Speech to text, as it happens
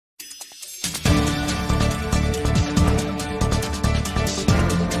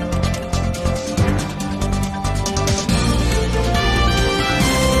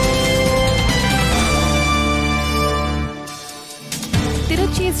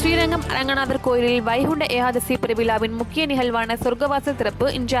ஸ்ரீரங்கம் அரங்கநாதர் கோயிலில் வைகுண்ட ஏகாதசி பெருவிழாவின் முக்கிய நிகழ்வான சொர்க்கவாசல் திறப்பு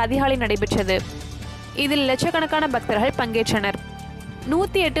இன்று அதிகாலை நடைபெற்றது. இதில் லட்சக்கணக்கான பக்தர்கள் பங்கேற்றனர்.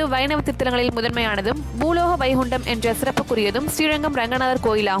 108 வைணவ திருத்தலங்களில் முதன்மையானதும் பூலோக வைகுண்டம் என்ற சிறப்புக்குரியதும் ஸ்ரீரங்கம் ரங்கநாதர்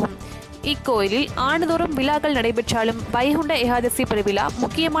கோயிலாகும். இக்கோயிலில் ஆண்டுதோறும் விழாக்கள் நடைபெற்றாலும் வைகுண்ட ஏகாதசி பெருவிழா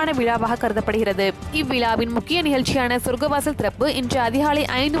முக்கியமான விழாவாக கருதப்படுகிறது. இவ்விழாவின் முக்கிய நிகழ்ச்சியான சொர்க்கவாசல் திறப்பு இன்று அதிகாலை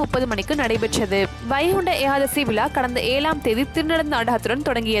 5:30 மணிக்கு நடைபெற்றது. வைகுண்ட ஏகாதசி விழா கடந்த 7ஆம் தேதி திருநடந்த நாடகத்துடன்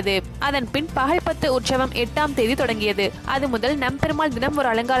தொடங்கியது. அதன் பின் பகல் 10 உற்சவம் 8ஆம் தேதி தொடங்கியது. அது முதல் நம்பெருமாள் தினம் ஒரு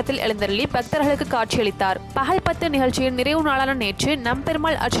அலங்காரத்தில் எழுந்தருளி பக்தர்களுக்கு காட்சியளித்தார். பகல் 10 நிகழ்ச்சியின் நிறைவு நாளான நேற்று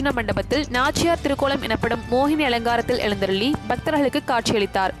நம்பெருமாள் அர்ச்சன மண்டபத்தில் நாச்சியார் திருக்கோலம் எனப்படும் மோகினி அலங்காரத்தில் எழுந்தருளி பக்தர்களுக்கு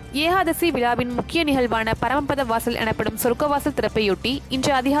காட்சியளித்தார். ஏகாதசி விழாவின் முக்கிய நிகழ்வான பரமபத வாசல் எனப்படும் சொர்க்கவாசல் திறப்பையொட்டி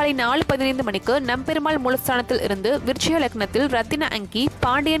இன்று அதிகாலை 4:15 மணிக்கு நம்பெருமாள் மூலஸ்தானத்தில் இருந்து விருச்சிக லக்னத்தில் ரத்தின அங்கி,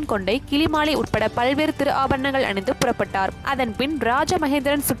 பாண்டியன் கொண்டை, கிளிமாலை உட்பட பல்வேறு திரு ஆபரணங்கள் அணிந்து புறப்பட்டார். அதன் பின் ராஜ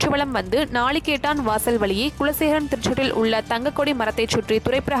மகேந்திரன் சுற்றுவலம் வந்து நாளிகேட்டான் வாசல் வழியே குலசேகரன் திருச்சூரில் உள்ள தங்கக்கொடி மரத்தை சுற்றி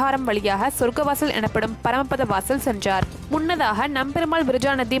துறைப்பிரகாரம் வழியாக சொர்க்கவாசல் எனப்படும் பரமபத வாசல் சென்றார். முன்னதாக நம்பெருமாள்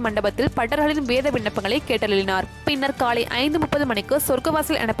விருஜாநதி மண்டபத்தில் பட்டர்களின் வேத விண்ணப்பங்களை கேட்டருளினார். பின்னர் காலை 5:30 மணிக்கு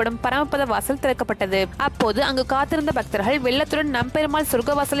சொர்க்கவாசல் எனப்படும் பரமபத வாசல் திறக்கப்பட்டது. அப்போது அங்கு காத்திருந்த பக்தர்கள் வெள்ளத்துடன் நம்பெருமாள்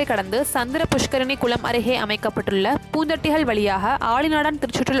சொர்க்கவாசலை கடந்து சந்திர புஷ்கரணி குளம் அருகே அமைக்கப்பட்டுள்ள பூந்தொட்டிகள் வழியாக ஆளிநாடன்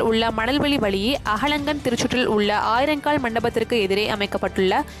திருச்சுற்றில் உள்ள மணல்வெளி வழியே அகலங்கன் திருச்சுற்றில் உள்ள ஆயிரங்கால் மண்டபத்திற்கு எதிரே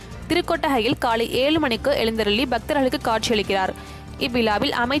அமைக்கப்பட்டுள்ள திருக்கொட்டகையில் காலை 7 மணிக்கு எழுந்தருளி பக்தர்களுக்கு காட்சியளிக்கிறார்.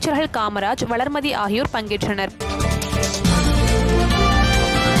 இவ்விழாவில் அமைச்சர்கள் காமராஜ், வளர்மதி ஆகியோர் பங்கேற்றனர்.